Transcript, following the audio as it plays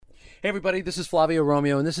Hey everybody, this is Flavio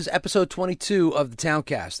Romeo, and this is episode 22 of the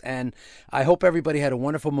Towncast. And I hope everybody had a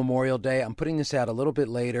wonderful Memorial Day. I'm putting this out a little bit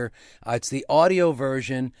later. It's the audio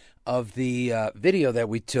version of the video that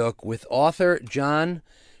we took with author Jon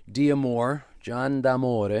D'Amore.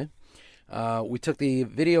 We took the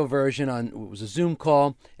video version on, it was a Zoom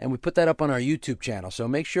call, and we put that up on our YouTube channel. So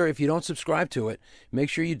make sure, if you don't subscribe to it, make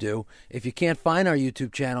sure you do. If you can't find our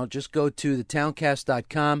YouTube channel, just go to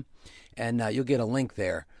thetowncast.com, and you'll get a link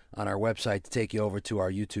there on our website to take you over to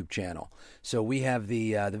our YouTube channel. So we have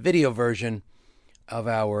the video version of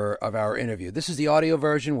our interview. This is the audio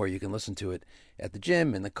version where you can listen to it at the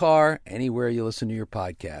gym, in the car, anywhere you listen to your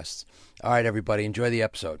podcasts. All right, everybody, enjoy the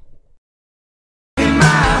episode. In my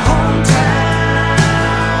hometown,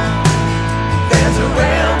 there's a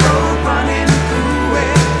railroad running through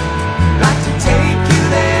it. Like to take you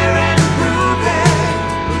there and prove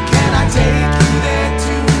it. Can I take you there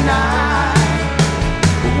tonight?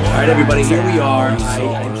 All right, everybody, here we are.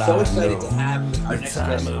 I'm so excited to have our next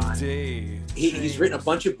guest on. He's written a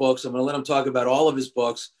bunch of books. I'm going to let him talk about all of his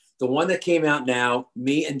books. The one that came out now,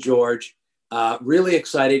 Me and George, really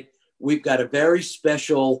excited. We've got a very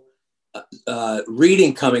special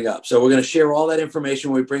reading coming up. So we're going to share all that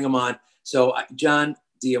information when we bring him on. So Jon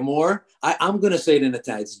D'Amore, I'm going to say it in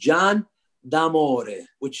Italian. It's Jon D'Amore,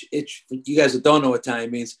 which you guys that don't know what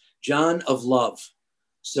Italian means, John of Love.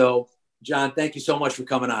 So Jon, thank you so much for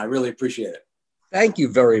coming on. I really appreciate it. Thank you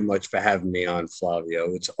very much for having me on,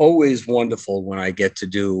 Flavio. It's always wonderful when I get to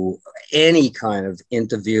do any kind of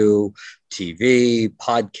interview, TV,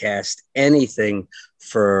 podcast, anything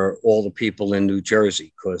for all the people in New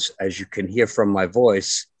Jersey, because as you can hear from my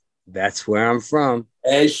voice, that's where I'm from.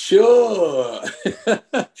 Sure.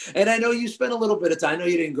 And I know you spent a little bit of time. I know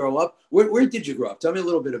you didn't grow up. Where did you grow up? Tell me a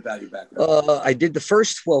little bit about your background. I did the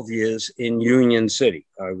first 12 years in Union City.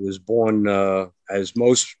 I was born, as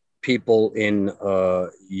most people in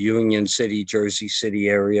Union City, Jersey City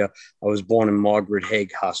area. I was born in Margaret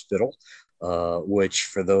Haig Hospital, which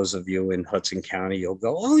for those of you in Hudson County, you'll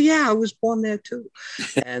go, oh yeah, I was born there too.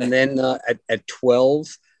 And then at 12,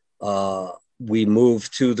 we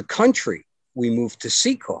moved to the country. We moved to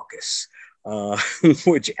Secaucus,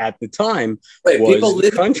 which at the time was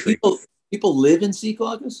the country. People live in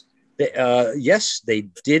Secaucus? Yes, they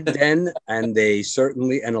did then, and they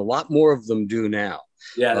certainly, and a lot more of them do now.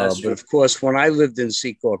 Yeah, that's true. But of course, when I lived in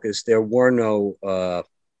Secaucus, there were no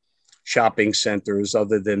shopping centers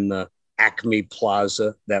other than the Acme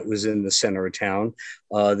Plaza that was in the center of town.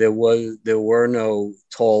 There were no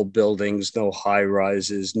tall buildings, no high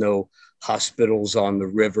rises, no hospitals on the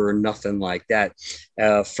river, nothing like that.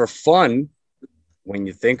 For fun, when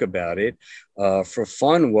you think about it, for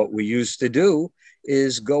fun, what we used to do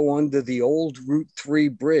is go under the old Route 3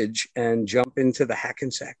 bridge and jump into the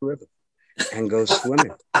Hackensack River and go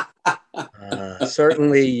swimming.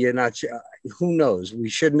 Certainly, you're not. Who knows? We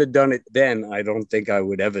shouldn't have done it then. I don't think I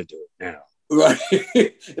would ever do it now.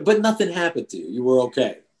 Right, but nothing happened to you. You were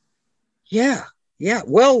okay. Yeah.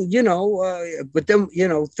 Well, but then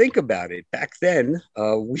think about it. Back then,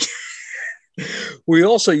 we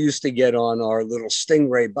also used to get on our little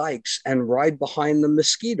Stingray bikes and ride behind the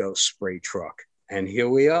mosquito spray truck. And here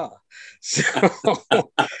we are. So,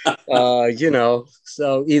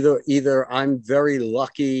 so either I'm very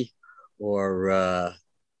lucky or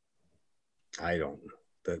I don't know,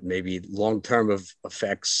 but maybe long-term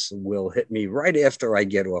effects will hit me right after I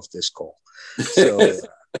get off this call. So,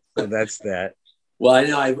 so that's that. Well, I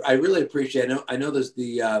know I really appreciate it. I know there's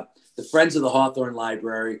the Friends of the Hawthorne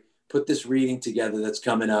Library put this reading together that's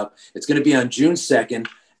coming up. It's going to be on June 2nd.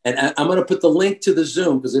 And I'm going to put the link to the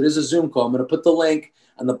Zoom, because it is a Zoom call. I'm going to put the link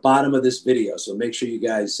on the bottom of this video. So make sure you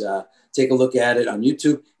guys take a look at it on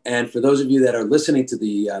YouTube. And for those of you that are listening to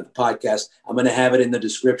the podcast, I'm going to have it in the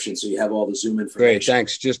description so you have all the Zoom information. Great,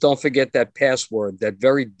 thanks. Just don't forget that password, that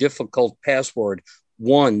very difficult password,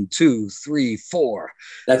 1, 2, 3, 4.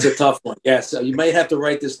 That's a tough one. Yes, so you might have to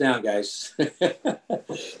write this down, guys.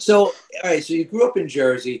 So, all right, so you grew up in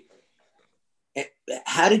Jersey.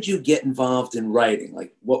 How did you get involved in writing?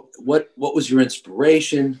 Like, what was your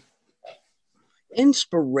inspiration?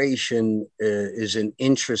 Inspiration is an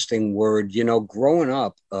interesting word. Growing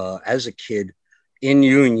up as a kid in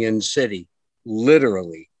Union City,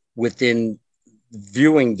 literally within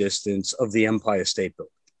viewing distance of the Empire State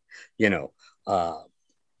Building,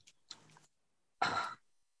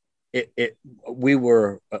 we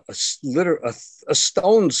were a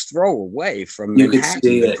stone's throw away from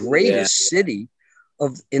Manhattan, the greatest city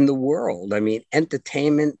in the world. I mean,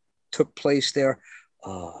 entertainment took place there.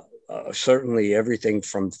 Certainly everything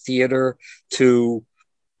from theater to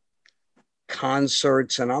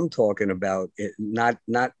concerts, and I'm talking about it, not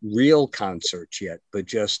real concerts yet, but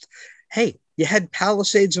just, hey, you had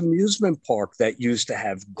Palisades Amusement Park that used to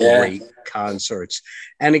have great concerts.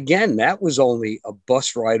 And again, that was only a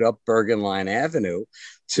bus ride up Bergen Line Avenue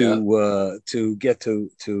to get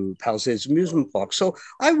to Palisades Amusement Park. So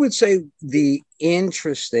I would say the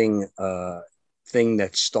interesting thing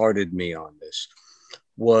that started me on this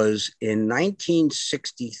was in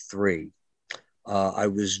 1963. I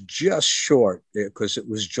was just short because it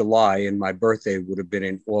was July and my birthday would have been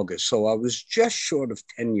in August. So I was just short of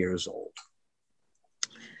 10 years old.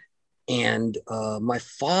 And my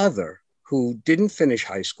father, who didn't finish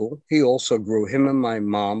high school, he also him and my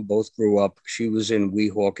mom both grew up. She was in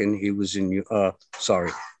Weehawken.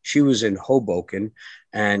 She was in Hoboken,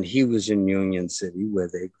 and he was in Union City where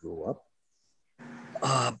they grew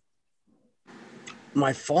up.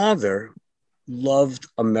 My father loved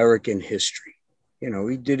American history. You know,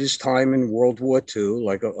 he did his time in World War II,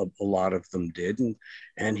 like a lot of them did,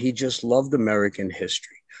 and he just loved American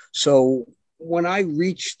history. So when I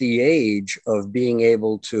reached the age of being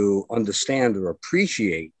able to understand or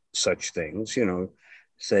appreciate such things, you know,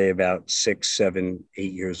 say about 6, 7,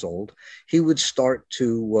 8 years old, he would start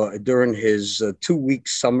to, during his 2-week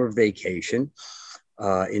summer vacation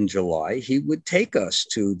in July, he would take us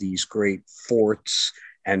to these great forts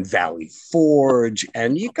and Valley Forge.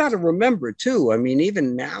 And you got to remember too, I mean,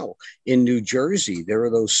 even now in New Jersey, there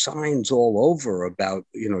are those signs all over about,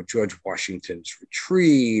 you know, George Washington's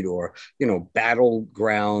retreat, or, you know,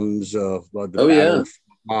 battlegrounds of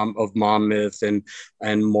of Monmouth and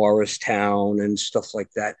Morristown and stuff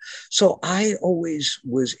like that. So I always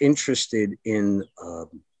was interested in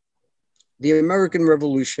the American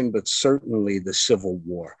Revolution, but certainly the Civil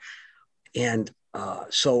War. And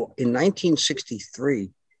so in 1963,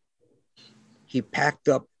 he packed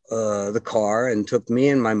up the car and took me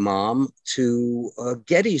and my mom to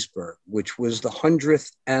Gettysburg, which was the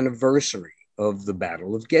 100th anniversary of the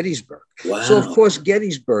Battle of Gettysburg. Wow. So, of course,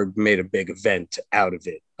 Gettysburg made a big event out of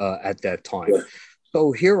it at that time. Sure.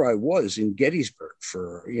 So here I was in Gettysburg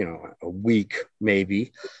for, you know, a week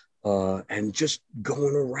maybe, and just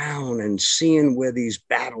going around and seeing where these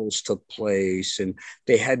battles took place. And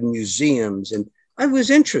they had museums, and I was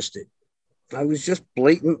interested. I was just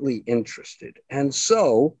blatantly interested. And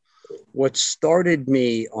so what started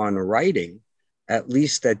me on writing, at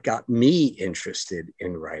least that got me interested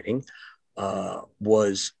in writing,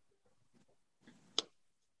 was,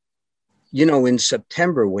 you know, in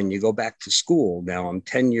September, when you go back to school, now I'm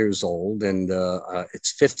 10 years old and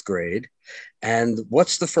it's 5th grade. And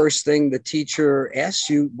what's the first thing the teacher asks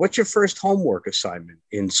you? What's your first homework assignment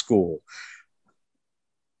in school?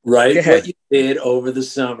 Write what you did over the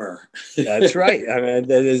summer. That's right. I mean,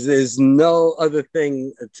 there's no other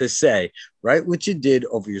thing to say. Write what you did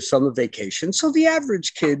over your summer vacation. So the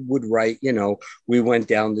average kid would write, you know, we went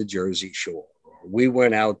down the Jersey Shore, or we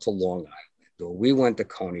went out to Long Island, or we went to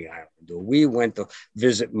Coney Island, or we went to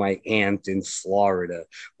visit my aunt in Florida,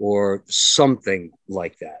 or something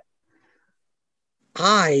like that.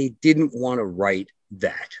 I didn't want to write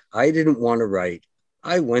that. I didn't want to write,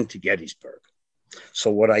 I went to Gettysburg.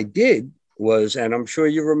 So what I did was, and I'm sure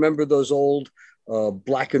you remember those old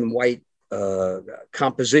black and white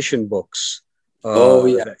composition books.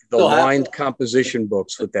 The lined composition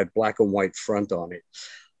books with that black and white front on it.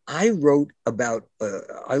 I wrote about,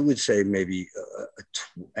 I would say maybe,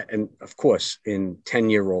 and of course, in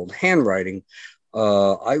 10-year-old handwriting,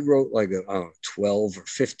 I wrote like a 12 or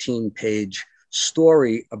 15 page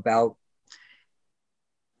story about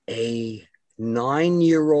a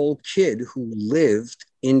 9-year-old kid who lived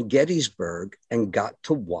in Gettysburg and got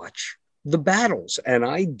to watch the battles. And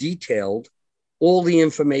I detailed all the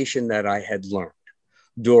information that I had learned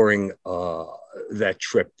during that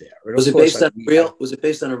trip there. And was it based on real? Was it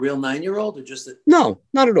based on a real 9-year-old, or just No,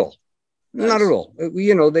 not at all. Nice. Not at all.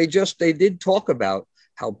 You know, they did talk about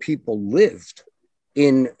how people lived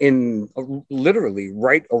in literally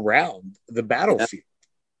right around the battlefield.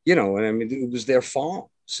 Yeah. You know, and I mean, it was their farm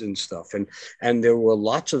and stuff, and there were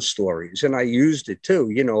lots of stories, and I used it too,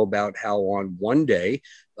 you know, about how on one day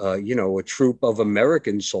you know, a troop of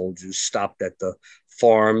American soldiers stopped at the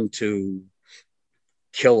farm to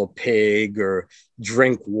kill a pig or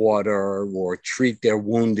drink water or treat their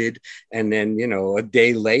wounded, and then, you know, a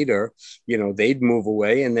day later, you know, they'd move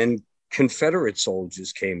away, and then Confederate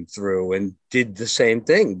soldiers came through and did the same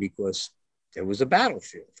thing because there was a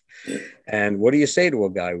battlefield. And what do you say to a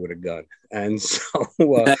guy with a gun? And so,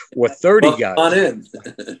 or 30 guys. Come on in.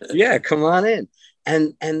 Yeah, come on in.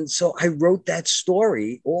 And so I wrote that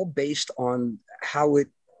story all based on how a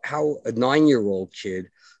 9-year-old kid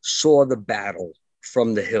saw the battle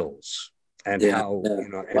from the hills. and Yeah. how, Yeah. you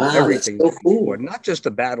know, and Wow, that's everything, so cool. not just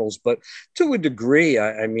the battles, but to a degree,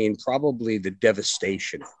 I mean, probably the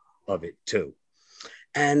devastation of it too.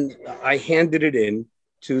 And I handed it in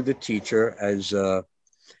to the teacher as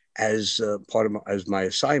part of as my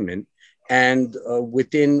assignment. And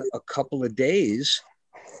within a couple of days,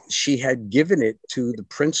 she had given it to the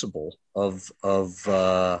principal of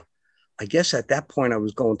I guess at that point I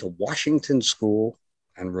was going to Washington School,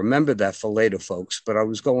 and remember that for later, folks. But I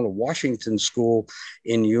was going to Washington School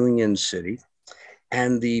in Union City,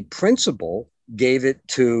 and the principal gave it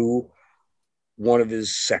to one of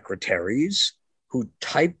his secretaries, who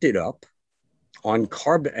typed it up on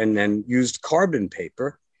carbon and then used carbon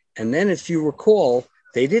paper. And then, if you recall,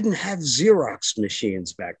 they didn't have Xerox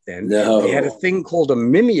machines back then. No. They had a thing called a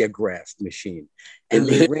mimeograph machine, and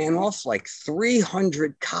they ran off like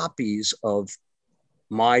 300 copies of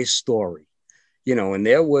my story, you know, and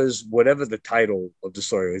there was whatever the title of the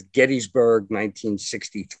story was, Gettysburg,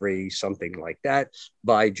 1963, something like that,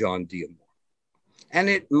 by Jon D'Amore. And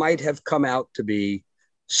it might have come out to be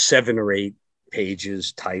 7 or 8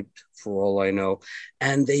 pages typed, for all I know.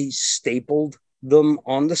 And they stapled them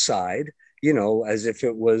on the side, you know, as if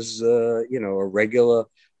it was, you know, a regular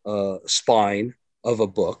spine of a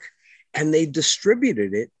book. And they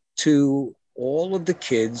distributed it to all of the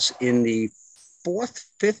kids in the 4th,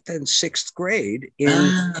 5th, and 6th grade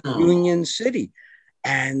in Union City.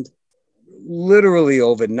 And literally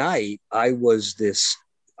overnight, I was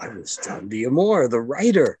Jon D'Amore, the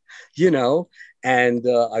writer, you know. And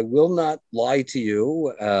I will not lie to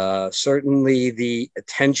you. Certainly the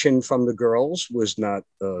attention from the girls was not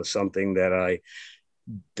something that I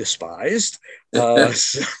despised. So,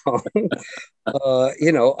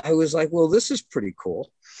 you know, I was like, well, this is pretty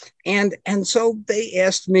cool. And so they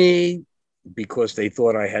asked me, because they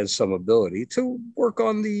thought I had some ability, to work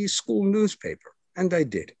on the school newspaper. And I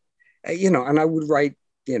did, you know, and I would write,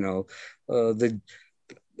 you know,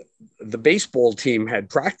 the baseball team had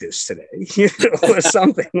practice today, you know, or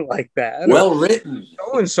something like that. Well written.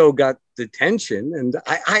 So-and-so got detention, and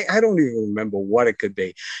I don't even remember what it could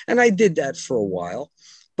be. And I did that for a while,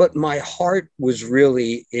 but my heart was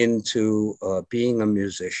really into being a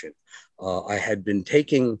musician. I had been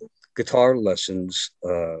taking guitar lessons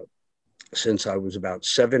since I was about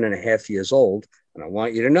 7.5 years old. And I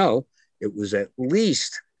want you to know, it was at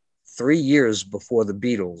least 3 years before the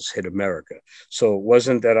Beatles hit America. So it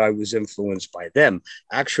wasn't that I was influenced by them.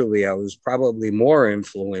 Actually, I was probably more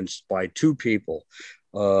influenced by 2 people.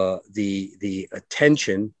 The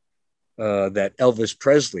attention that Elvis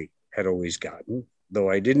Presley had always gotten, though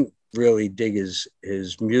I didn't really dig his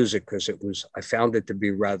music because I found it to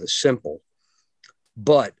be rather simple.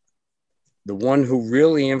 But the one who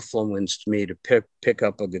really influenced me to pick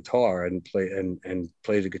up a guitar and play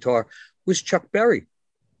the guitar was Chuck Berry.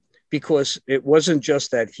 Because it wasn't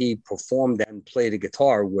just that he performed and played a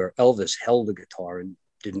guitar where Elvis held a guitar and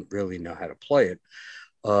didn't really know how to play it.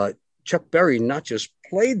 Chuck Berry not just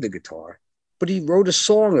played the guitar, but he wrote a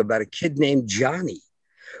song about a kid named Johnny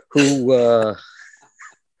who,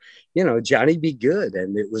 you know, Johnny Be Good.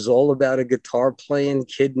 And it was all about a guitar playing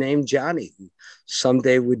kid named Johnny who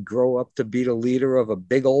someday would grow up to be the leader of a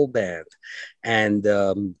big old band. And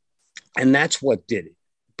that's what did it.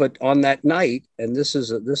 But on that night, and this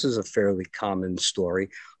is a fairly common story,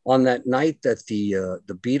 on that night that the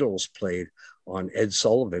Beatles played on Ed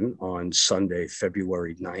Sullivan on Sunday,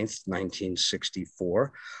 February 9th,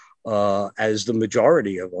 1964, as the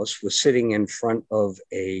majority of us were sitting in front of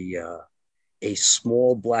a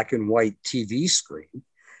small black and white TV screen,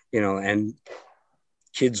 you know, and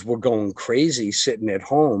kids were going crazy sitting at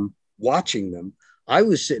home watching them. I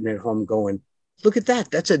was sitting at home going, look at that.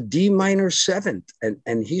 That's a D minor 7th.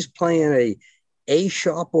 And he's playing a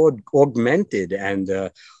sharp augmented.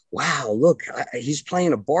 And wow, look, he's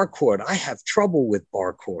playing a bar chord. I have trouble with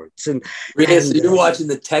bar chords. And really, so you're watching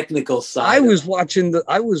the technical side. I was watching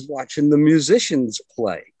the musicians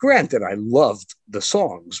play. Granted, I loved the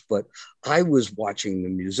songs, but I was watching the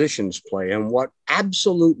musicians play. And what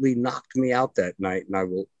absolutely knocked me out that night, and I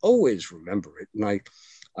will always remember it, and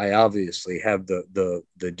I obviously have the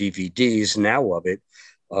DVDs now of it.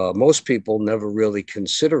 Most people never really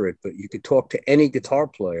consider it, but you could talk to any guitar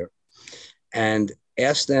player and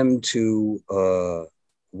ask them to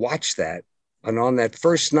watch that. And on that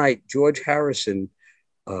first night, George Harrison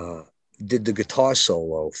did the guitar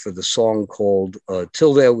solo for the song called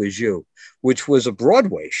Till There Was You, which was a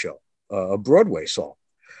Broadway show, a Broadway song.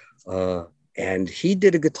 And he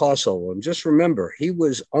did a guitar solo. And just remember, he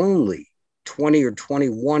was only 20 or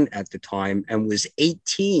 21 at the time and was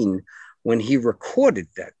 18 when he recorded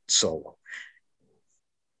that solo.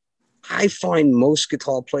 I find most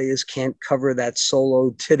guitar players can't cover that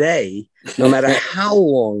solo today, no matter how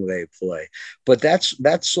long they play. But that's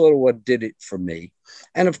sort of what did it for me.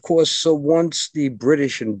 And of course, so once the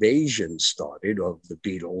British invasion started of the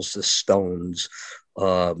Beatles, the Stones,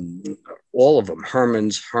 um, all of them,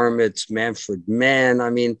 Herman's Hermits, Manfred Mann. I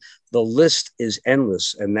mean, the list is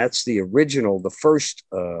endless. And that's the original, the first,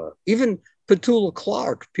 even Petula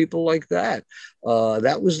Clark, people like that.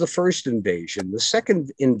 That was the first invasion. The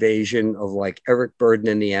second invasion of like Eric Burdon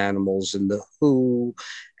and the Animals and the Who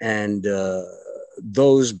and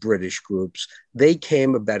those British groups, they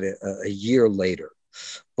came about a year later.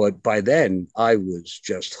 But by then I was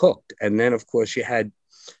just hooked. And then, of course, you had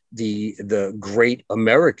the great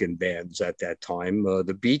American bands at that time.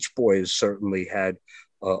 The Beach Boys certainly had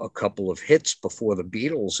a couple of hits before the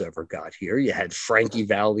Beatles ever got here. You had Frankie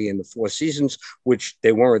Valli and the Four Seasons, which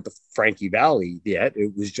they weren't the Frankie Valli yet.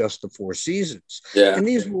 It was just the Four Seasons. Yeah. And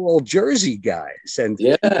these were all Jersey guys. And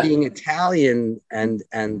being Italian and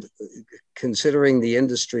considering the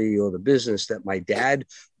industry or the business that my dad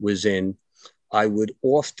was in, I would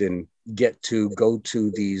often get to go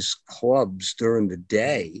to these clubs during the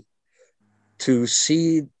day to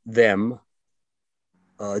see them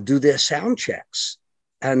do their sound checks.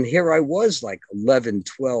 And here I was like 11,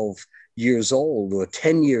 12 years old or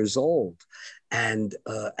 10 years old and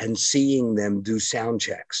seeing them do sound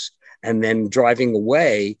checks and then driving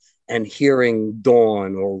away and hearing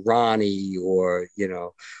Dawn or Ronnie or, you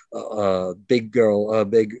know, Big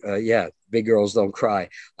Girls Don't Cry,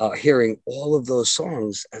 hearing all of those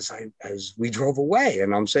songs as we drove away.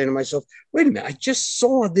 And I'm saying to myself, wait a minute, I just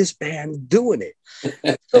saw this band doing it.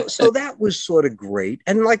 So that was sort of great.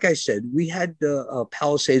 And like I said, we had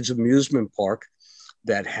Palisades Amusement Park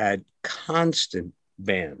that had constant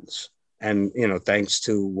bands. And, you know, thanks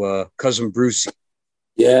to Cousin Brucey.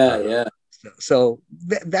 Yeah. So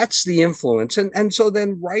that's the influence. And so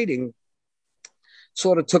then writing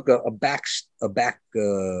sort of took a back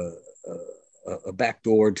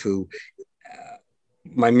door to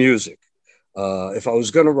my music. If I was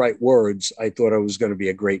going to write words, I thought I was going to be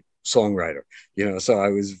a great songwriter, you know, so I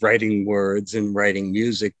was writing words and writing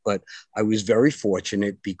music, but I was very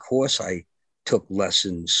fortunate because I took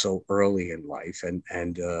lessons so early in life.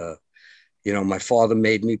 And you know, my father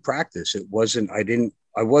made me practice.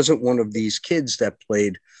 I wasn't one of these kids that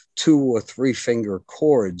played 2 or 3 finger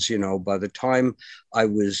chords. You know, by the time I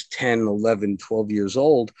was 10, 11, 12 years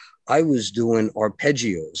old, I was doing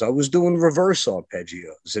arpeggios. I was doing reverse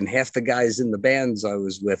arpeggios, and half the guys in the bands I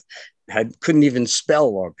was with couldn't even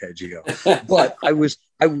spell arpeggio. But I was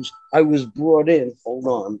brought in. Hold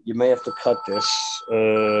on, you may have to cut this.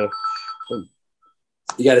 You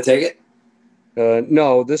got to take it.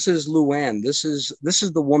 No, this is Luann. This is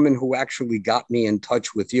the woman who actually got me in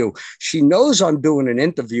touch with you. She knows I'm doing an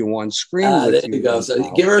interview on screen with there you go.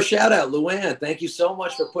 So give her a shout out, Luann. Thank you so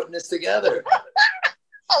much for putting this together.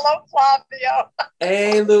 Hello, Flavio.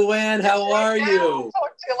 Hey, Luann, how are you? I'll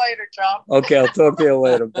talk to you later, John. Okay, I'll talk to you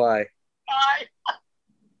later. Bye. Bye.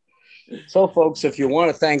 So, folks, if you want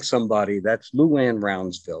to thank somebody, that's Luann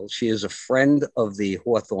Roundsville. She is a friend of the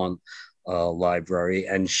Hawthorne Library,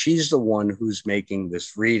 and she's the one who's making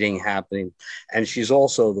this reading happening, and she's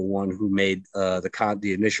also the one who made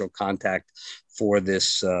the initial contact for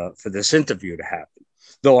this interview to happen,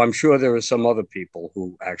 though I'm sure there are some other people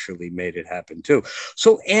who actually made it happen too.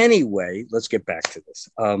 So anyway, let's get back to this.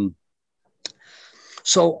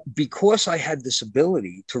 So because I had this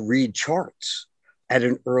ability to read charts at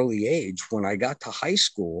an early age, when I got to high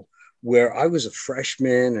school, where I was a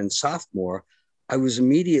freshman and sophomore, I was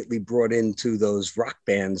immediately brought into those rock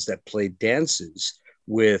bands that played dances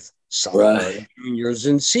with juniors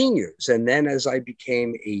and seniors. And then as I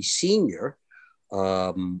became a senior,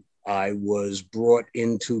 I was brought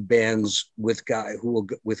into bands with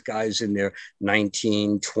guys in their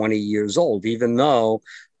 19, 20 years old, even though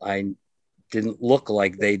I didn't look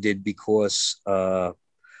like they did because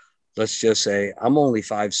let's just say I'm only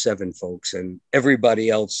 5'7", folks, and everybody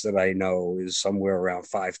else that I know is somewhere around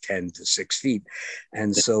 5'10" to 6 feet.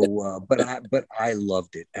 And so, but I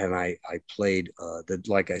loved it, and I played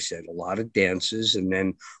like I said, a lot of dances. And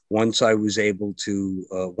then once I was able to,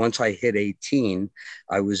 once I hit 18,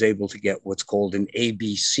 I was able to get what's called an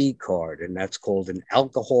ABC card, and that's called an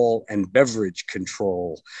alcohol and beverage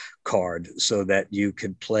control card, so that you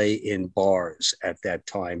could play in bars at that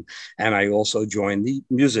time. And I also joined the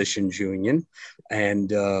Musicians Union,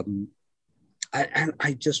 and I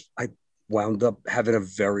wound up having a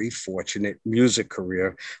very fortunate music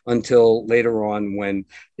career until later on, when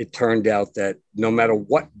it turned out that no matter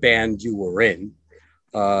what band you were in,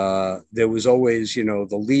 there was always, the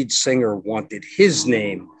lead singer wanted his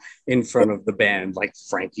name in front of the band, like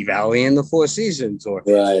Frankie Valli and the Four Seasons, or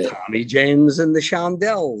Right. Tommy James and the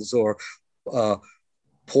Shondells, or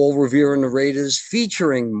Paul Revere and the Raiders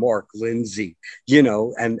featuring Mark Lindsay,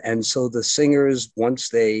 and so the singers, once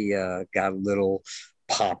they got a little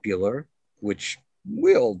popular, which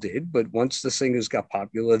we all did, but once the singers got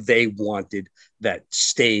popular, they wanted that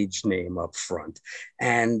stage name up front,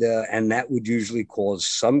 and that would usually cause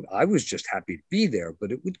some. I was just happy to be there,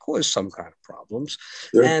 but it would cause some kind of problems,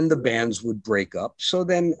 Sure. and the bands would break up. So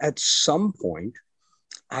then, at some point,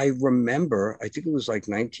 I remember, I think it was like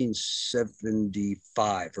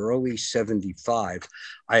 1975, early 75.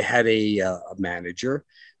 I had a manager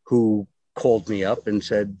who called me up and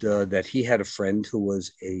said that he had a friend who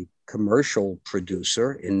was a commercial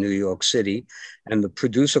producer in New York City. And the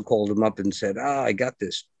producer called him up and said, I got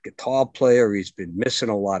this guitar player. He's been missing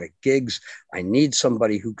a lot of gigs. I need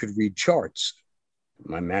somebody who could read charts.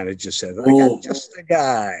 My manager said, I got just the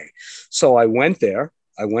guy. So I went there.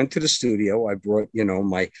 I went to the studio. I brought,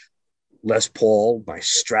 my Les Paul, my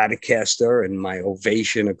Stratocaster, and my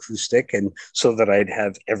Ovation acoustic, and so that I'd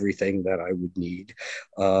have everything that I would need.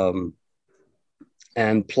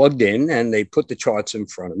 And plugged in, and they put the charts in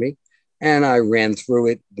front of me. And I ran through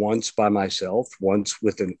it once by myself, once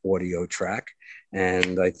with an audio track.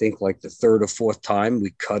 And I think like the third or fourth time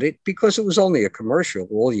we cut it, because it was only a commercial.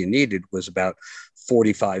 All you needed was about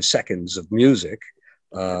 45 seconds of music.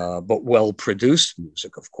 But well-produced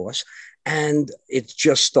music, of course. And it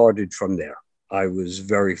just started from there. I was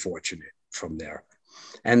very fortunate from there.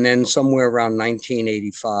 And then somewhere around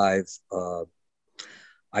 1985,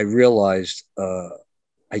 I realized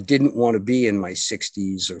I didn't want to be in my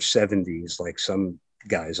 60s or 70s like some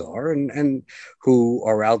guys are, and who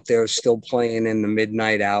are out there still playing in the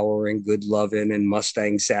Midnight Hour and Good Lovin' and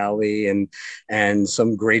Mustang Sally and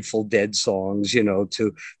some Grateful Dead songs,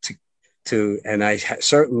 and I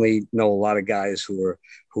certainly know a lot of guys who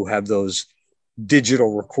have those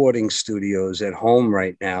digital recording studios at home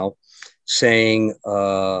right now saying,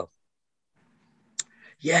 man,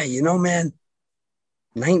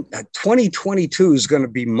 2022 is going to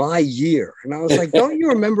be my year. And I was like, don't you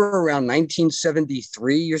remember around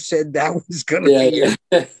 1973, you said that was going to be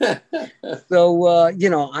it? So,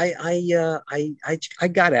 I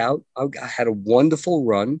got out. I had a wonderful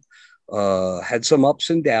run. Had some ups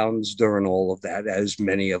and downs during all of that, as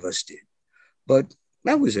many of us did. But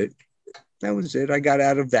that was it. I got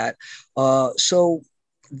out of that. So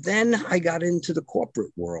then I got into the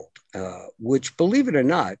corporate world, which, believe it or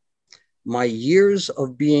not, my years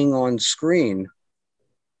of being on stage,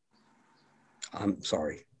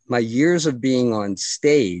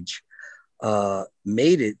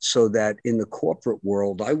 made it so that in the corporate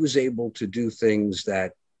world, I was able to do things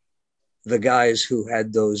that the guys who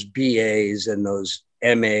had those BAs and those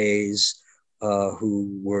MAs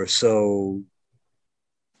who were so,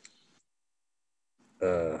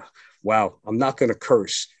 wow, I'm not going to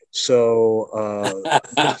curse. So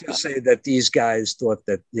let's just say that these guys thought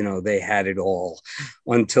that, they had it all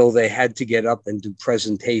until they had to get up and do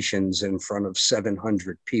presentations in front of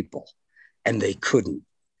 700 people, and they couldn't.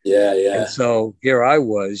 Yeah. And so here I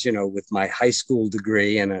was, with my high school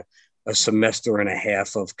degree and a semester and a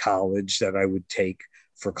half of college that I would take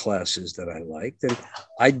for classes that I liked. And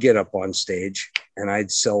I'd get up on stage and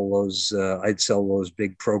I'd sell those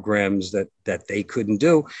big programs that they couldn't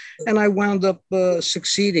do. And I wound up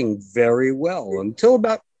succeeding very well until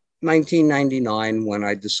about 1999, when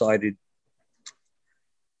I decided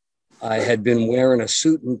I had been wearing a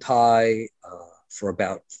suit and tie for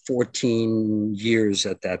about 14 years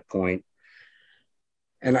at that point.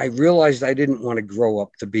 And I realized I didn't want to grow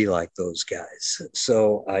up to be like those guys.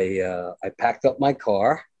 So I packed up my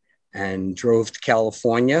car and drove to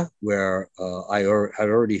California, where I had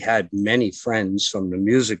already had many friends from the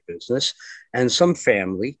music business and some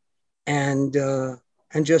family, and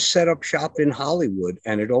just set up shop in Hollywood.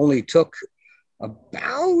 And it only took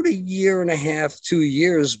about a year and a half, 2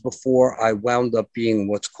 years before I wound up being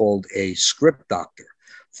what's called a script doctor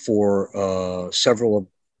for several of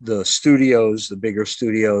the studios, the bigger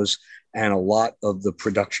studios, and a lot of the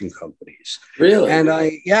production companies. Really? And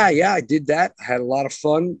I did that. I had a lot of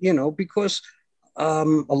fun, because a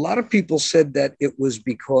lot of people said that it was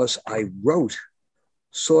because I wrote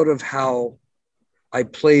sort of how I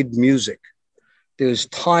played music. There's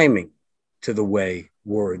timing to the way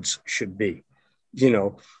words should be.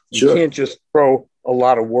 You can't just throw a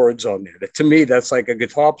lot of words on there. To me, that's like a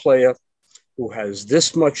guitar player who has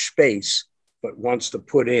this much space but wants to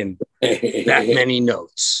put in that many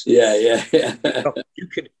notes. Yeah. So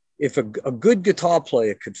if a good guitar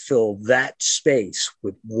player could fill that space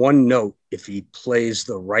with one note, if he plays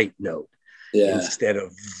the right note instead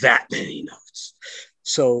of that many notes.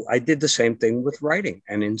 So I did the same thing with writing,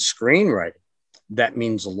 and in screenwriting, that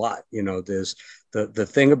means a lot. You know, there's the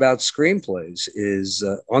thing about screenplays is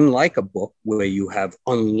unlike a book where you have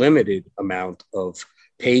unlimited amount of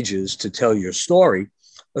pages to tell your story,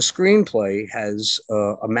 a screenplay has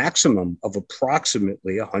a maximum of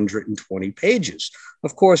approximately 120 pages.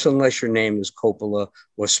 Of course, unless your name is Coppola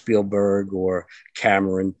or Spielberg or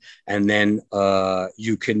Cameron, and then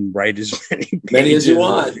you can write as many as you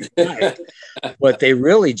want. But they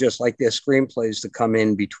really just like their screenplays to come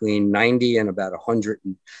in between 90 and about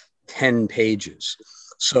 110 pages.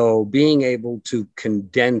 So being able to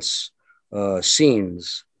condense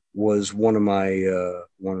scenes was one of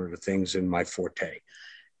the things in my forte.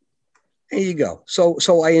 There you go.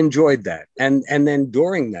 So I enjoyed that. And then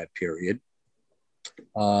during that period,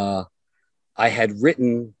 I had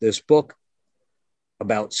written this book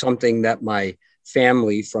about something that my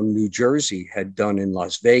family from New Jersey had done in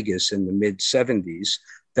Las Vegas in the mid 70s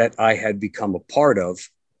that I had become a part of,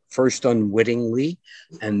 first unwittingly,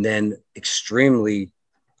 and then extremely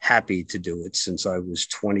happy to do it since I was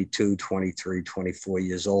 22, 23, 24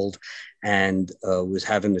 years old, and was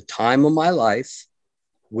having the time of my life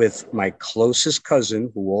with my closest cousin,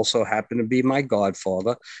 who also happened to be my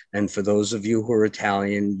godfather. And for those of you who are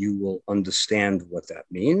Italian, you will understand what that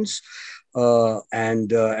means. And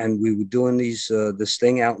we were doing this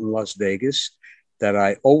thing out in Las Vegas that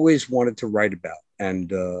I always wanted to write about. And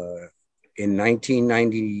in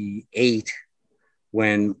 1998,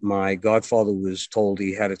 when my godfather was told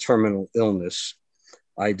he had a terminal illness,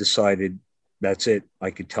 I decided that's it.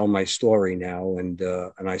 I could tell my story now, and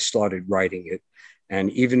I started writing it. And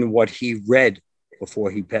even what he read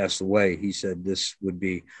before he passed away, he said this would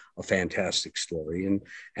be a fantastic story.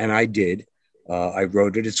 And I did. I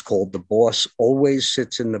wrote it. It's called The Boss Always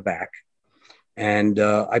Sits in the Back. And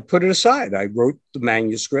I put it aside. I wrote the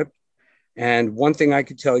manuscript. And one thing I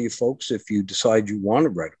could tell you folks, if you decide you want to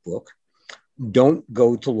write a book, don't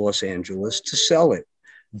go to Los Angeles to sell it.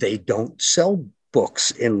 They don't sell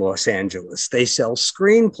books in Los Angeles. They sell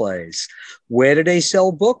screenplays. Where do they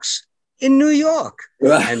sell books? In New York.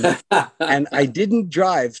 And I didn't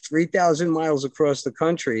drive 3,000 miles across the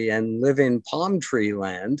country and live in palm tree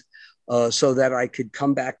land so that I could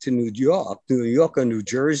come back to New York or New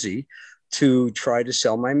Jersey to try to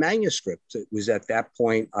sell my manuscript. It was at that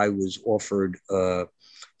point I was offered to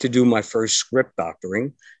do my first script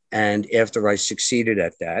doctoring. And after I succeeded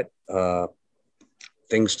at that,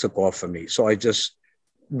 things took off for me. So I just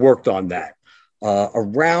worked on that.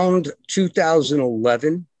 Around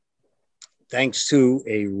 2011, thanks to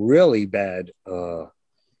a really bad,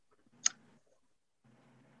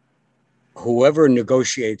 whoever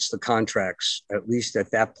negotiates the contracts, at least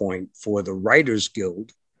at that point, for the Writers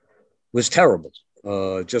Guild was terrible.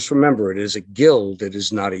 Just remember, it is a guild, it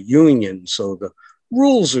is not a union. So the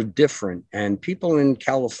rules are different, and people in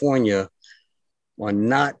California are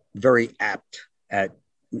not very apt at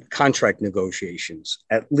contract negotiations,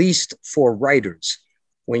 at least for writers.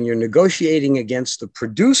 When you're negotiating against the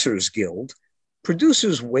Producers Guild,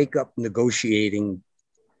 producers wake up negotiating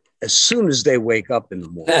as soon as they wake up in the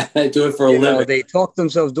morning. They do it for a living. They talk to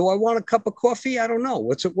themselves, do I want a cup of coffee? I don't know.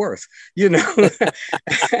 What's it worth? You know?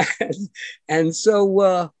 And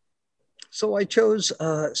so I chose,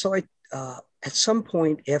 at some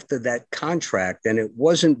point after that contract, and it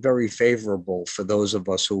wasn't very favorable for those of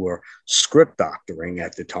us who were script doctoring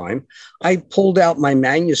at the time, I pulled out my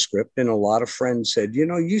manuscript, and a lot of friends said, you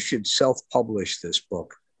know, you should self-publish this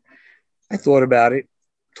book. I thought about it,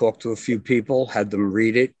 talked to a few people, had them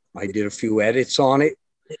read it. I did a few edits on it,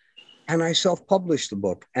 and I self-published the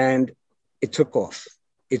book, and it took off.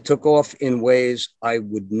 It took off in ways I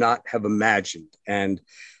would not have imagined. And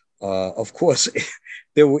of course,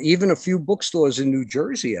 there were even a few bookstores in New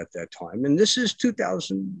Jersey at that time. And this is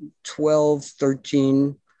 2012,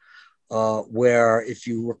 13, where, if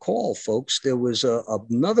you recall, folks, there was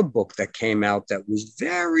another book that came out that was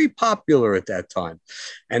very popular at that time.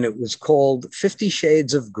 And it was called 50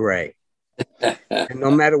 Shades of Grey. And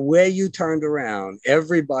no matter where you turned around,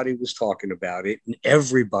 everybody was talking about it and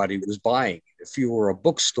everybody was buying it. If you were a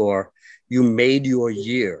bookstore, you made your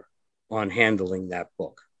year on handling that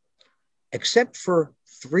book. Except for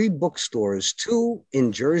 3 bookstores, 2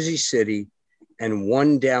 in Jersey City and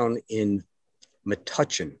 1 down in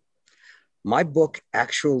Metuchen. My book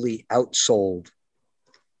actually outsold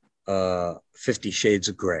 50 Shades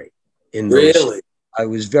of Grey. Really? I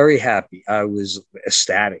was very happy. I was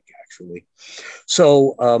ecstatic, actually.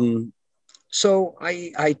 So So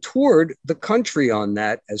I toured the country on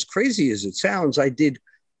that. As crazy as it sounds, I did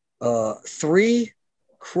 3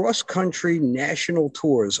 cross-country national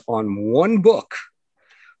tours on one book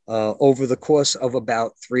over the course of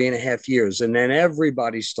about 3.5 years. And then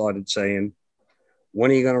everybody started saying,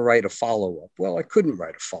 when are you going to write a follow-up? Well, I couldn't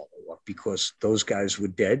write a follow-up because those guys were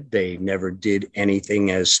dead. They never did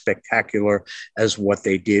anything as spectacular as what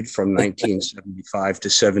they did from 1975 to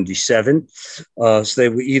 77. So they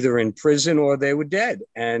were either in prison or they were dead.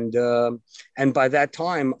 And by that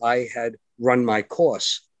time, I had run my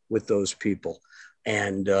course with those people.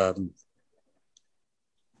 And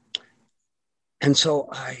so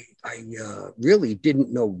I really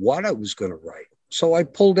didn't know what I was going to write. So I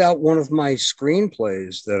pulled out one of my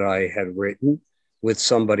screenplays that I had written with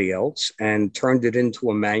somebody else and turned it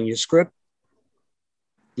into a manuscript.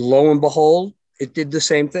 Lo and behold, it did the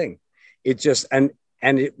same thing. It just, and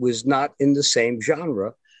it was not in the same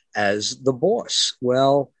genre as The Boss.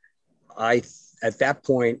 Well, at that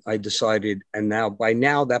point, I decided, and by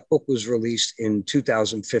now that book was released in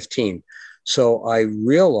 2015. So I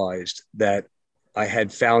realized that I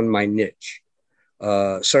had found my niche.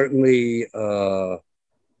 Certainly,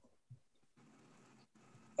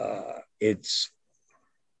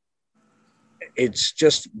 it's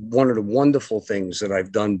just one of the wonderful things that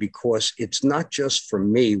I've done, because it's not just for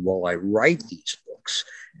me while I write these books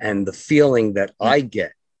and the feeling that I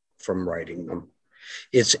get from writing them.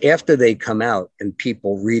 It's after they come out and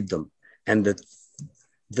people read them, and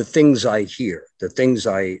the things I hear, the things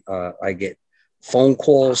I get phone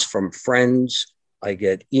calls from friends, I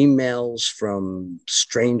get emails from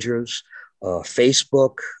strangers,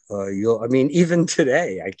 Facebook. Even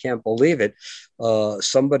today, I can't believe it.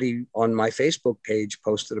 Somebody on my Facebook page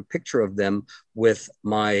posted a picture of them with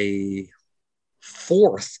my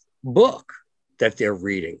 4th book that they're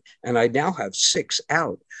reading, and I now have 6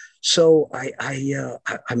 out. So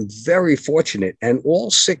I'm very fortunate, and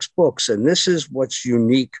all 6 books, and this is what's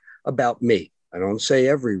unique about me. I don't say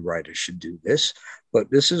every writer should do this, but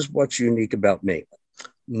this is what's unique about me.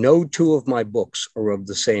 No 2 of my books are of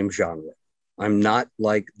the same genre. I'm not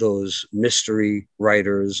like those mystery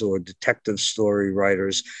writers or detective story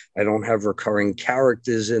writers. I don't have recurring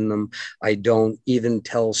characters in them. I don't even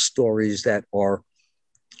tell stories that are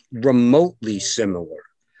remotely similar.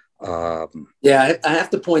 Yeah, I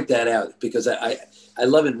have to point that out, because I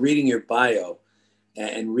love it reading your bio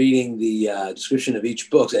and reading the description of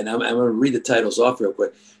each book. And I'm going to read the titles off real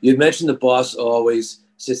quick. You mentioned The Boss Always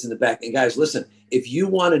Sits in the Back. And guys, listen, if you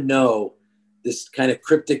want to know this kind of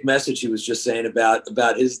cryptic message he was just saying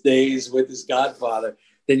about his days with his godfather,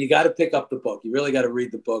 then you got to pick up the book. You really got to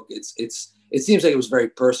read the book. It seems like it was a very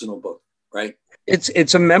personal book, right?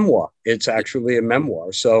 It's a memoir. It's actually a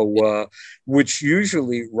memoir. So, which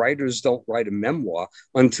usually writers don't write a memoir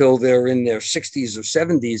until they're in their 60s or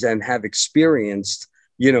 70s and have experienced,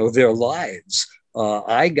 their lives.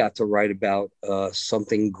 I got to write about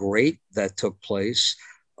something great that took place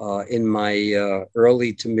in my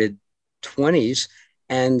early to mid 20s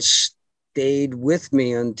and stayed with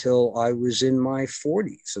me until I was in my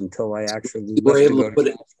 40s, until I actually left to go to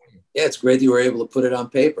California. Yeah, it's great that you were able to put it on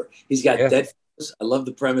paper. He's got Dead Fellas. I love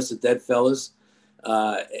the premise of Dead Fellas.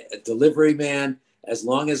 Delivery Man, As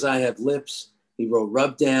Long as I Have Lips. He wrote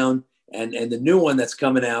Rub Down, and the new one that's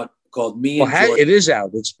coming out called Me and George. It is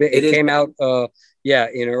out. It came out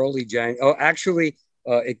in early January. Oh, actually,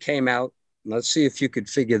 it came out. Let's see if you could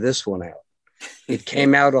figure this one out. It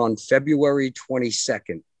came out on February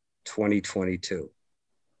 22nd, 2022.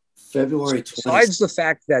 February 22nd. Besides the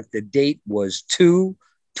fact that the date was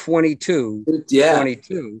 2/22/22. Yeah,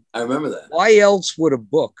 I remember that. Why else would a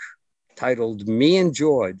book titled Me and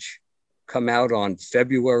George come out on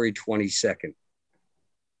February 22nd?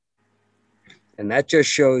 And that just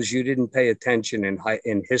shows you didn't pay attention in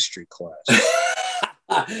history class.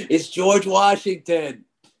 It's George Washington.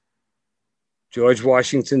 George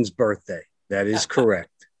Washington's birthday. That is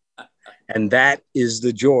correct. And that is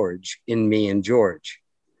the George in Me and George.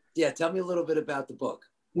 Yeah, tell me a little bit about the book.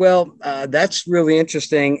 Well, that's really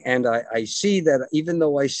interesting. And I see that even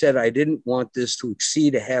though I said I didn't want this to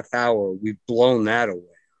exceed a half hour, we've blown that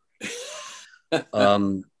away.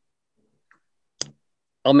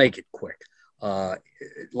 I'll make it quick.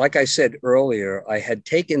 Like I said earlier, I had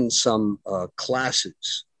taken some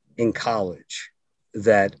classes in college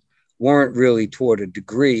that weren't really toward a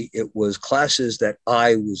degree. It was classes that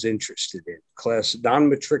I was interested in,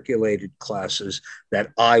 non-matriculated classes that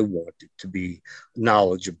I wanted to be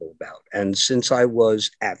knowledgeable about. And since I was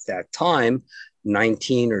at that time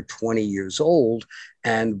 19 or 20 years old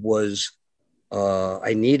and was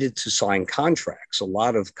I needed to sign contracts, a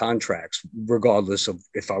lot of contracts, regardless of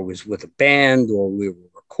if I was with a band or we were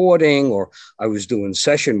recording or I was doing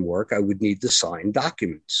session work, I would need to sign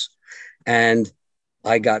documents. And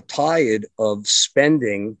I got tired of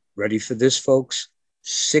spending, ready for this, folks,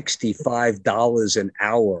 $65 an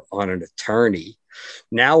hour on an attorney.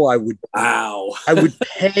 Now I would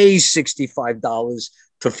pay $65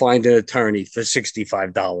 to find an attorney for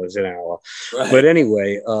 $65 an hour. Right. But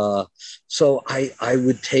anyway, so I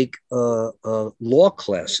would take law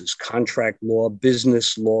classes, contract law,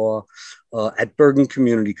 business law, at Bergen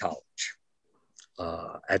Community College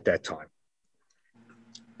at that time.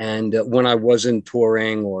 And when I wasn't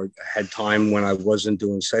touring or had time when I wasn't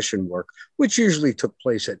doing session work, which usually took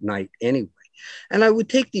place at night anyway. And I would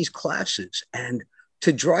take these classes. And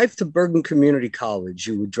to drive to Bergen Community College,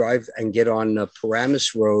 you would drive and get on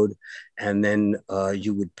Paramus Road, and then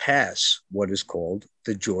you would pass what is called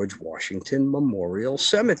the George Washington Memorial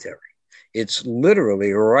Cemetery. It's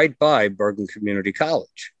literally right by Bergen Community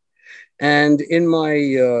College. And in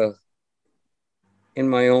my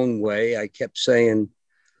own way, I kept saying,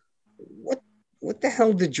 what the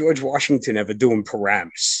hell did George Washington ever do in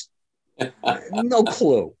Paramus? No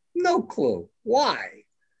clue. Why?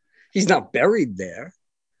 He's not buried there.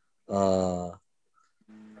 So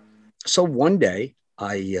one day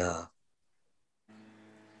I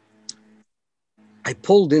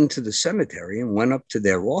pulled into the cemetery and went up to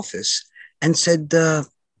their office and said,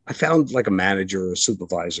 I found like a manager or a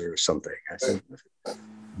supervisor or something. I said,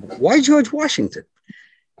 why George Washington?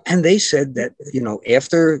 And they said that,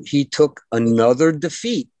 after he took another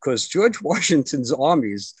defeat, because George Washington's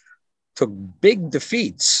armies took big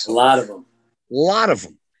defeats. A lot of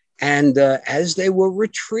them. And as they were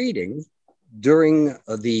retreating during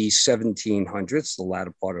the 1700s, the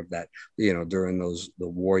latter part of that, during the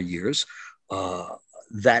war years,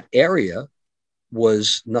 that area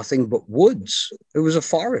was nothing but woods. It was a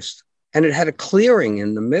forest, and it had a clearing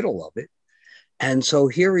in the middle of it. And so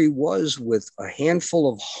here he was with a handful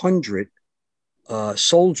of 100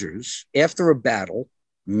 soldiers after a battle,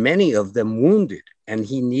 many of them wounded, and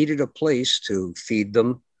he needed a place to feed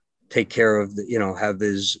them, take care of have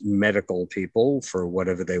his medical people, for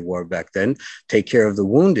whatever they were back then, take care of the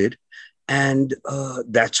wounded. And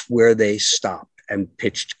that's where they stopped and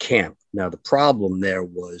pitched camp. Now, the problem there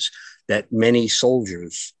was that many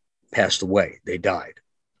soldiers passed away. They died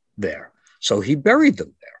there. So he buried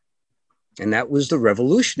them there. And that was the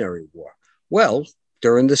Revolutionary War. Well,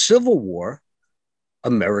 during the Civil War,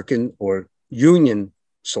 American or Union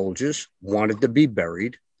soldiers wanted to be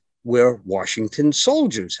buried where Washington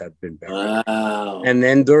soldiers had been buried. Wow. And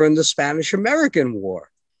then during the Spanish-American War,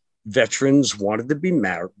 veterans wanted to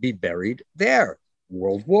be buried there.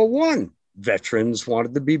 World War I, veterans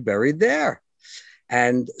wanted to be buried there.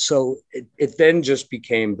 And so it then just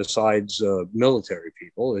became, besides military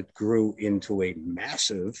people, it grew into a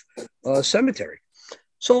massive cemetery.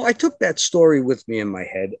 So I took that story with me in my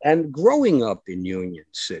head. And growing up in Union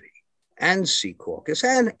City and Secaucus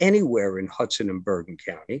and anywhere in Hudson and Bergen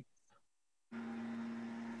County,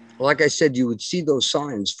 like I said, you would see those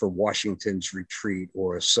signs for Washington's retreat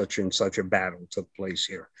or such and such a battle took place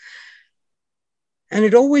here. And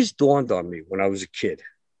it always dawned on me when I was a kid.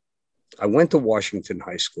 I went to Washington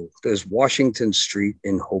High School. There's Washington Street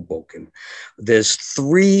in Hoboken. There's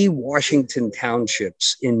 3 Washington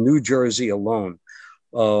townships in New Jersey alone.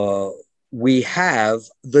 We have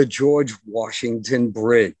the George Washington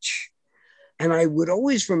Bridge. And I would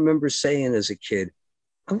always remember saying as a kid,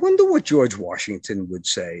 I wonder what George Washington would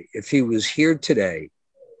say if he was here today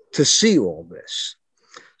to see all this.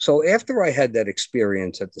 So after I had that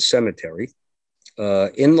experience at the cemetery,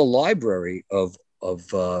 in the library of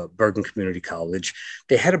Bergen Community College,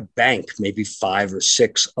 they had a bank, maybe 5 or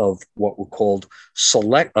 6 of what were called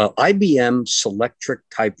IBM Selectric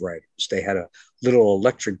typewriters. They had a little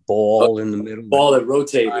electric ball in the middle. Ball that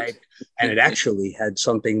rotated. Right? And it actually had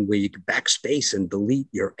something where you could backspace and delete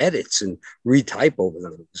your edits and retype over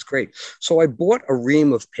them. It was great. So I bought a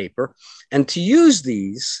ream of paper, and to use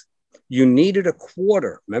these, you needed a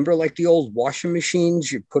quarter. Remember, like the old washing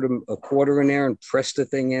machines, you put a quarter in there and press the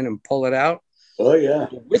thing in and pull it out? Oh, yeah.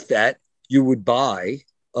 With that, you would buy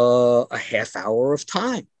a half hour of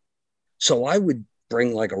time. So I would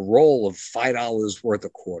bring like a roll of $5 worth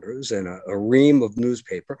of quarters and a ream of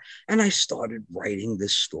newspaper, and I started writing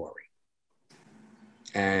this story.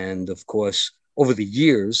 And of course, over the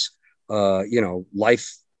years,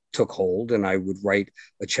 life took hold, and I would write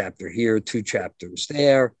a chapter here, 2 chapters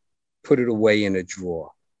there, put it away in a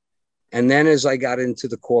drawer. And then as I got into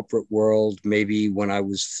the corporate world, maybe when I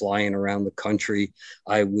was flying around the country,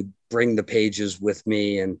 I would bring the pages with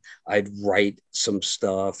me and I'd write some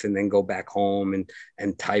stuff and then go back home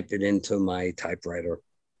and type it into my typewriter.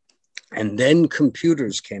 And then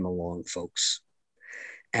computers came along, folks.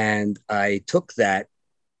 And I took that,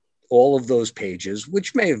 all of those pages,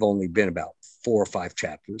 which may have only been about 4 or 5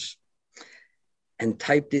 chapters, and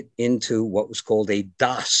typed it into what was called a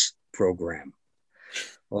DOS program.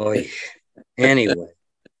 Oy. Anyway,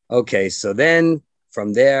 okay. So then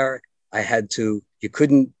from there, I had to, you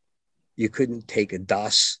couldn't take a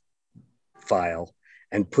DOS file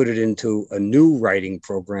and put it into a new writing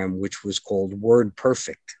program, which was called Word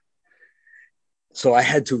Perfect. So I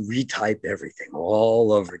had to retype everything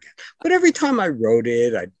all over again. But every time I wrote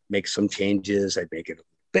it, I'd make some changes. I'd make it a little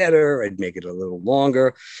better. I'd make it a little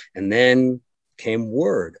longer. And then came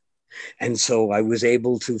Word. And so I was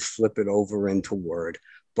able to flip it over into Word.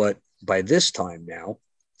 But by this time now,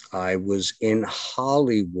 I was in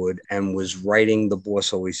Hollywood and was writing The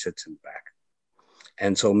Boss Always Sits in the Back.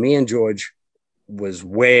 And so me and George was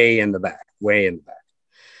way in the back, way in the back.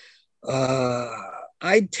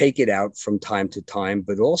 I'd take it out from time to time,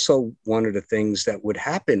 but also one of the things that would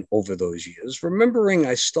happen over those years, remembering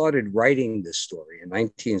I started writing this story in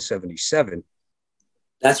 1977.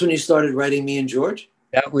 That's when you started writing Me and George?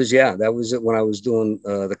 That was it when I was doing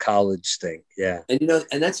the college thing. Yeah. And,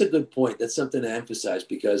 and that's a good point. That's something to emphasize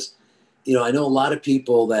because, I know a lot of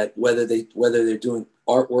people that whether they're doing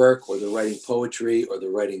artwork or they're writing poetry or they're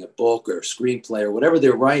writing a book or a screenplay or whatever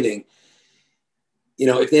they're writing,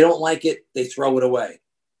 if they don't like it, they throw it away.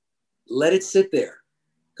 Let it sit there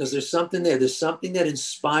because there's something there. There's something that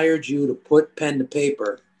inspired you to put pen to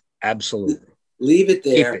paper. Absolutely. Leave it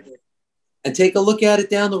there and take a look at it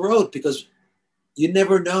down the road because you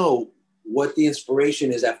never know what the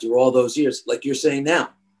inspiration is after all those years, like you're saying now.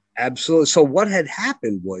 Absolutely. So what had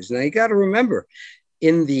happened was, now you got to remember,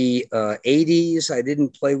 in the 80s, I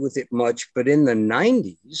didn't play with it much, but in the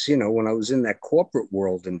 90s, when I was in that corporate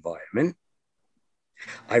world environment,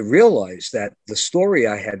 I realized that the story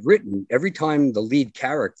I had written, every time the lead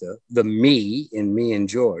character, the me in Me and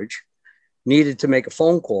George, needed to make a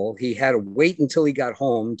phone call, he had to wait until he got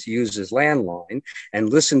home to use his landline and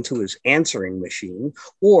listen to his answering machine,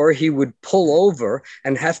 or he would pull over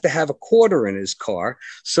and have to have a quarter in his car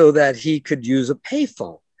so that he could use a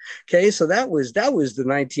payphone. Okay, so that was the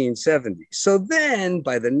 1970s. So then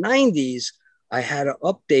by the 90s, I had to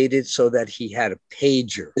update it so that he had a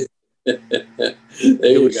pager.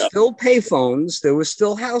 There were still payphones, there were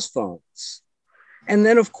still house phones. And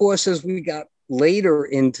then, of course, as we got later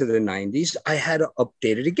into the 90s, I had to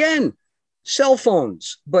update it again. Cell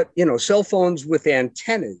phones, but, cell phones with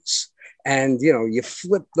antennas. And, you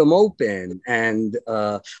flip them open. And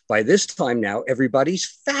by this time now,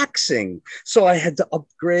 everybody's faxing. So I had to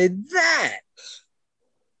upgrade that.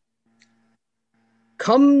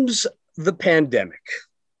 Comes the pandemic.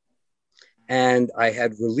 And I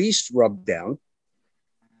had released Rubdown.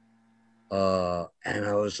 And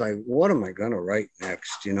I was like, what am I going to write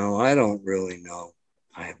next? I don't really know.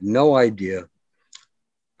 I have no idea.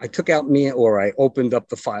 I opened up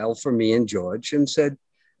the file for Me and George and said,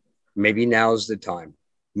 maybe now's the time.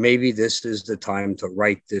 Maybe this is the time to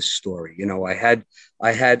write this story.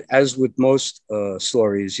 I had, as with most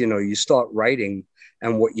stories, you start writing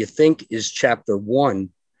and what you think is chapter 1,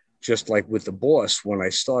 just like with The Boss, when I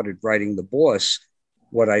started writing The Boss,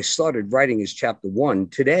 what I started writing is chapter 1.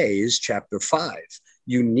 Today is chapter 5.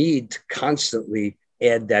 You need to constantly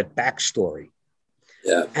add that backstory.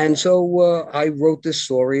 Yeah. And so I wrote this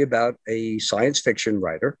story about a science fiction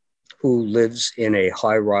writer who lives in a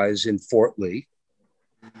high rise in Fort Lee,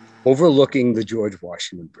 overlooking the George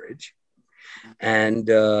Washington Bridge.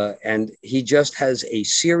 And he just has a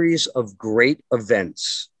series of great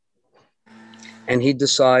events. And he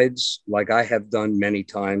decides, like I have done many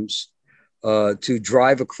times, to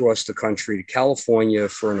drive across the country to California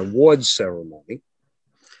for an awards ceremony.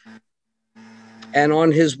 And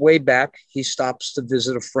on his way back, he stops to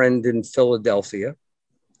visit a friend in Philadelphia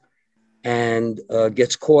and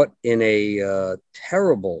gets caught in a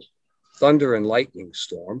terrible thunder and lightning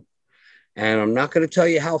storm. And I'm not going to tell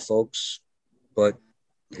you how, folks, but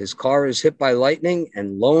his car is hit by lightning,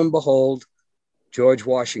 and lo and behold, George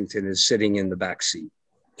Washington is sitting in the back seat.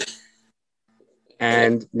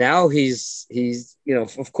 And now he's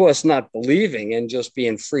of course, not believing and just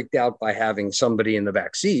being freaked out by having somebody in the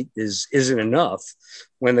back seat isn't enough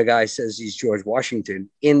when the guy says he's George Washington.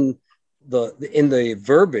 In the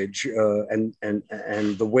verbiage and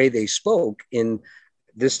the way they spoke,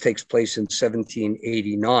 this takes place in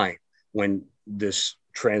 1789 when this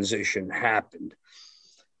transition happened.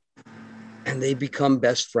 and they become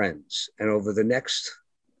best friends. And over the next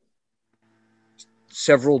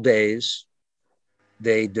several days,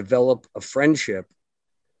 they develop a friendship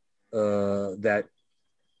that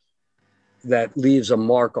leaves a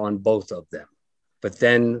mark on both of them. But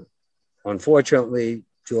then, unfortunately,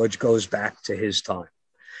 George goes back to his time.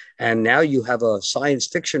 And now you have a science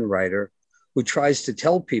fiction writer who tries to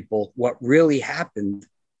tell people what really happened,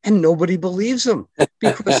 and nobody believes him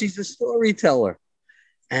because he's a storyteller.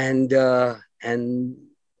 And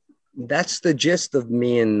that's the gist of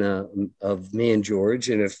me and George.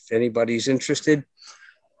 And if anybody's interested,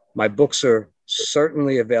 my books are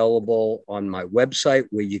certainly available on my website,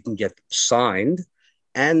 where you can get them signed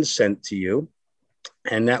and sent to you.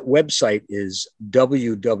 And that website is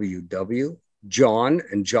www.Jon,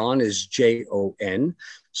 and Jon is Jon.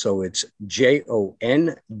 So it's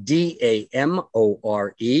JONDAMORE.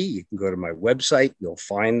 You can go to my website. You'll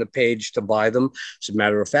find the page to buy them. As a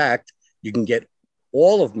matter of fact, you can get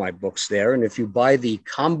all of my books there. And if you buy the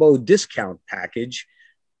combo discount package,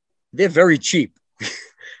 they're very cheap.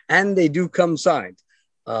 And they do come signed.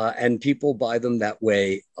 And people buy them that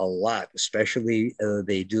way a lot, especially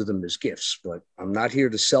they do them as gifts. But I'm not here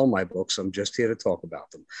to sell my books. I'm just here to talk about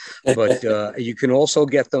them. But you can also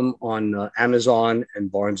get them on Amazon and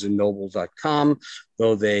barnesandnoble.com,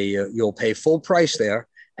 though you'll pay full price there,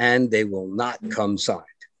 and they will not come signed.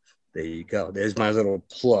 There you go. There's my little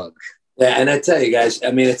plug. Yeah, and I tell you guys,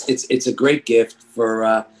 I mean, it's a great gift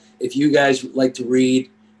for if you guys like to read.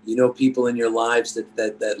 You know, people in your lives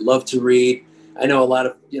that love to read. I know a lot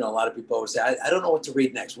of people always say, I don't know what to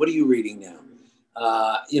read next. What are you reading now?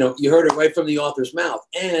 You heard it right from the author's mouth.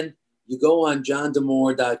 And you go on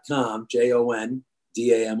jondamore.com,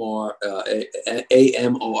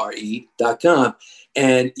 JONDAMORE.com.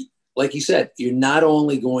 And like you said, you're not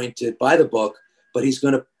only going to buy the book, but he's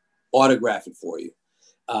going to autograph it for you.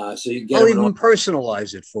 So you can get I'll even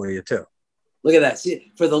personalize it for you too. Look at that.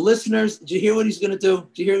 See, for the listeners, did you hear what he's going to do?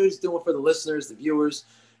 Did you hear what he's doing for the listeners, the viewers?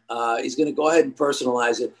 He's going to go ahead and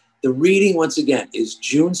personalize it. The reading, once again, is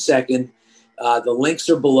June 2nd. The links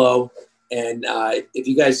are below. And if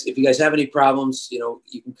you guys have any problems, you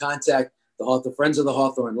can contact the Friends of the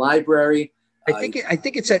Hawthorne Library. I think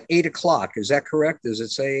it's at 8:00. Is that correct? Does it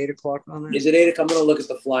say 8:00 on there? Is it 8:00? I'm going to look at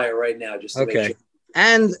the flyer right now just to make sure.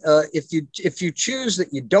 And if you choose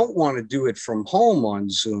that you don't want to do it from home on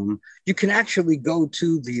Zoom, you can actually go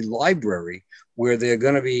to the library where they're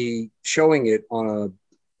going to be showing it on a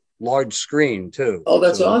large screen too. Oh,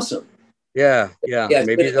 that's awesome. Yeah.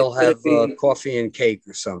 Maybe they'll have coffee and cake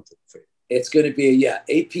or something for you. It's going to be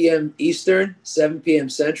 8 p.m. Eastern, 7 p.m.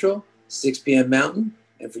 Central, 6 p.m. Mountain,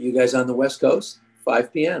 and for you guys on the West Coast,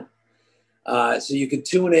 5 p.m. So you can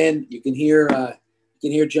tune in. You can hear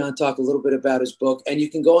Jon talk a little bit about his book, and you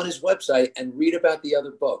can go on his website and read about the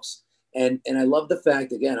other books. And I love the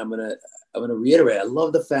fact, again, I'm gonna reiterate, I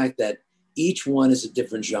love the fact that each one is a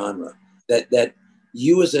different genre. That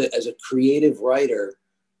you as a creative writer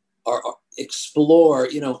are explore.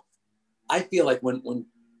 I feel like when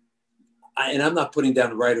I'm not putting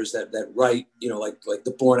down writers that write, like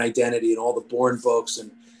the Bourne Identity and all the Bourne books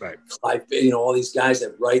and right. Clive, all these guys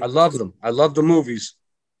that write. I love them. I love the movies.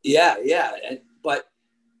 Yeah. But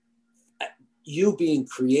you being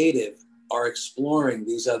creative are exploring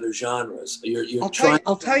these other genres.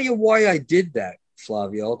 I'll tell you why I did that,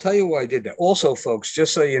 Flavio. I'll tell you why I did that. Also, folks,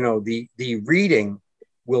 just so you know, the reading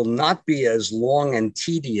will not be as long and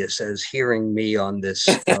tedious as hearing me on this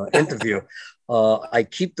interview. I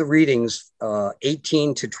keep the readings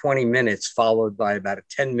 18 to 20 minutes, followed by about a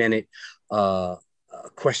 10-minute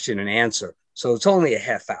question and answer. So it's only a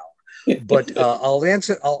half hour. But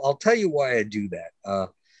I'll tell you why I do that.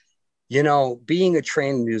 Being a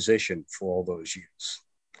trained musician for all those years,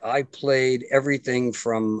 I played everything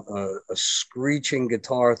from a screeching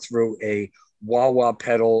guitar through a wah-wah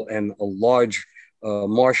pedal and a large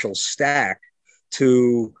Marshall stack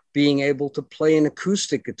to being able to play an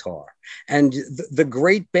acoustic guitar. And the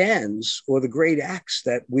great bands or the great acts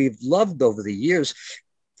that we've loved over the years,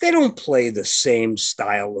 they don't play the same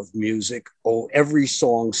style of music. Oh, every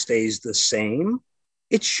song stays the same.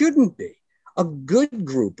 It shouldn't be. A good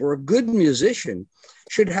group or a good musician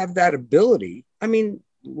should have that ability. I mean,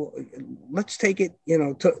 let's take it,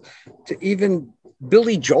 to even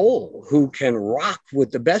Billy Joel, who can rock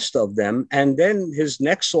with the best of them. And then his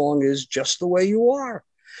next song is Just the Way You Are.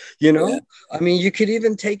 Yeah. I mean, you could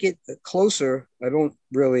even take it closer. I'm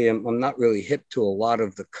not really hip to a lot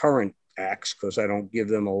of the current acts because I don't give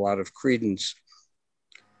them a lot of credence,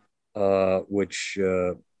 which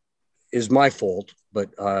is my fault.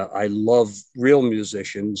 But I love real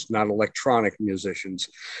musicians, not electronic musicians.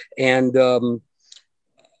 And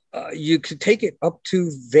you could take it up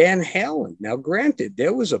to Van Halen. Now, granted,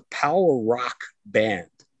 there was a power rock band,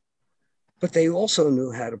 but they also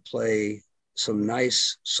knew how to play some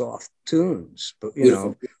nice soft tunes. But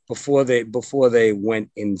Beautiful. before they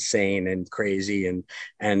went insane and crazy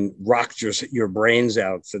and rocked your brains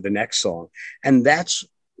out for the next song. And that's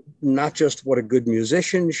not just what a good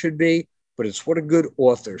musician should be, but it's what a good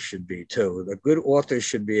author should be too. The good author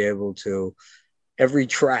should be able to. Every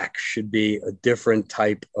track should be a different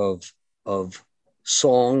type of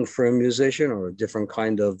song for a musician, or a different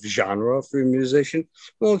kind of genre for a musician.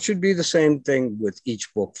 Well, it should be the same thing with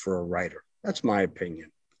each book for a writer. That's my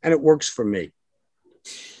opinion. And it works for me.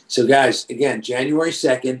 So, guys, again, January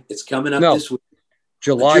 2nd, it's coming up this week.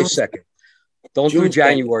 July 2nd. Don't June do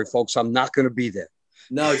January, 2nd. Folks. I'm not going to be there.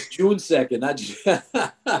 No, it's June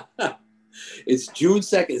 2nd. It's June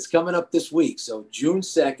 2nd. It's coming up this week. So June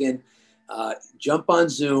 2nd, jump on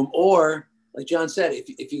Zoom, or like John said,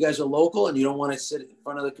 if you guys are local and you don't want to sit in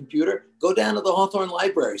front of the computer, go down to the Hawthorne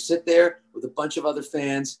Library, sit there with a bunch of other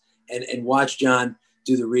fans and watch John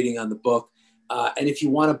do the reading on the book. And if you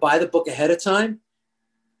want to buy the book ahead of time,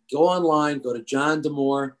 go online, go to Jon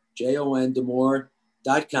D'Amore,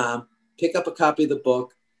 JON.D'Amore.com, pick up a copy of the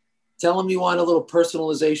book. Tell them you want a little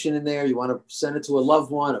personalization in there. You want to send it to a loved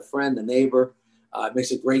one, a friend, a neighbor. It makes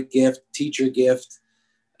a great gift, teacher gift.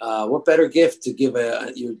 What better gift to give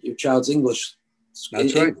your child's English?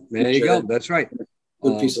 That's right. There you go. That's right.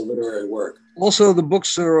 Good piece of literary work. Also, the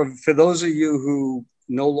books are for those of you who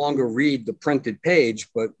no longer read the printed page,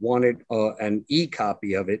 but wanted an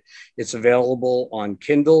e-copy of it. It's available on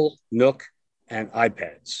Kindle, Nook, and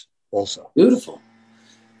iPads also. Beautiful.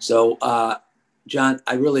 So, John,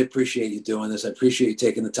 I really appreciate you doing this. I appreciate you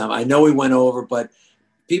taking the time. I know we went over, but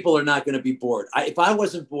people are not going to be bored. If I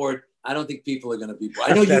wasn't bored, I don't think people are going to be bored.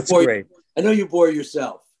 I know That's you bore. great. I know you bore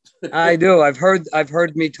yourself. I do. I've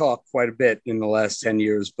heard me talk quite a bit in the last 10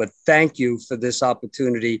 years, but thank you for this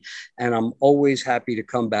opportunity. And I'm always happy to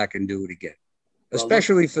come back and do it again,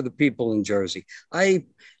 especially for the people in Jersey.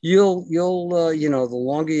 You'll the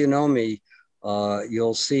longer you know me,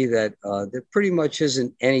 you'll see that there pretty much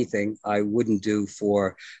isn't anything I wouldn't do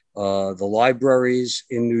for the libraries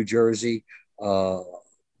in New Jersey,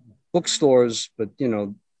 bookstores, but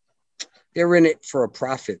they're in it for a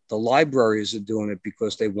profit. The libraries are doing it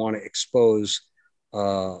because they want to expose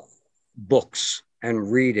books and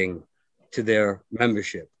reading to their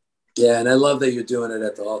membership. Yeah, and I love that you're doing it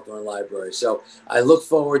at the Hawthorne Library. So I look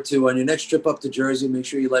forward to, on your next trip up to Jersey, make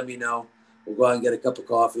sure you let me know. We'll go out and get a cup of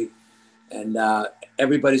coffee. And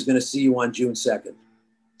everybody's going to see you on June 2nd.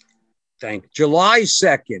 July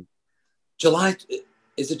 2nd.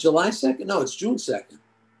 Is it July 2nd? No, it's June 2nd.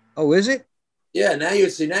 Oh, is it? Yeah, now you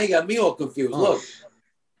got me all confused. Oh. Look,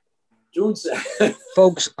 June 2nd.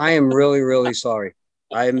 Folks, I am really, really sorry.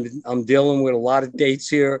 I'm dealing with a lot of dates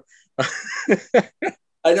here.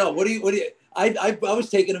 I know. What do you? I was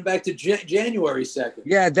taking him back to January 2nd.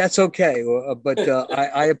 Yeah, that's okay. But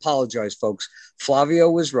I apologize, folks. Flavio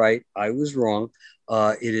was right. I was wrong.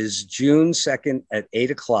 It is June 2nd at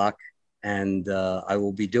 8:00, and I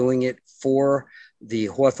will be doing it for the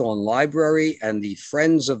Hawthorne Library, and the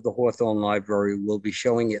Friends of the Hawthorne Library will be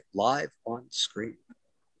showing it live on screen.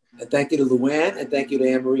 And thank you to Luann, and thank you to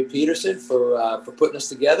Anne-Marie Peterson for putting us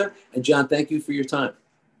together. And John, thank you for your time.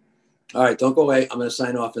 All right, don't go away. I'm going to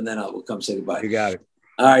sign off, and then we'll come say goodbye. You got it.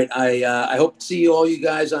 All right, I hope to see all you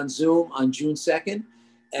guys on Zoom on June 2nd.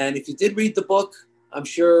 And if you did read the book, I'm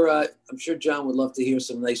sure John would love to hear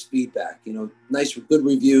some nice feedback. Nice, good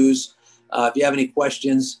reviews. If you have any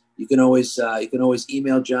questions, you can always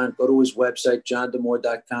email John. Go to his website,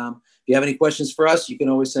 jondamore.com. If you have any questions for us, you can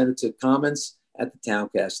always send it to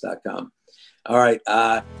comments@thetowncast.com. All right,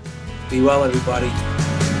 be well, everybody.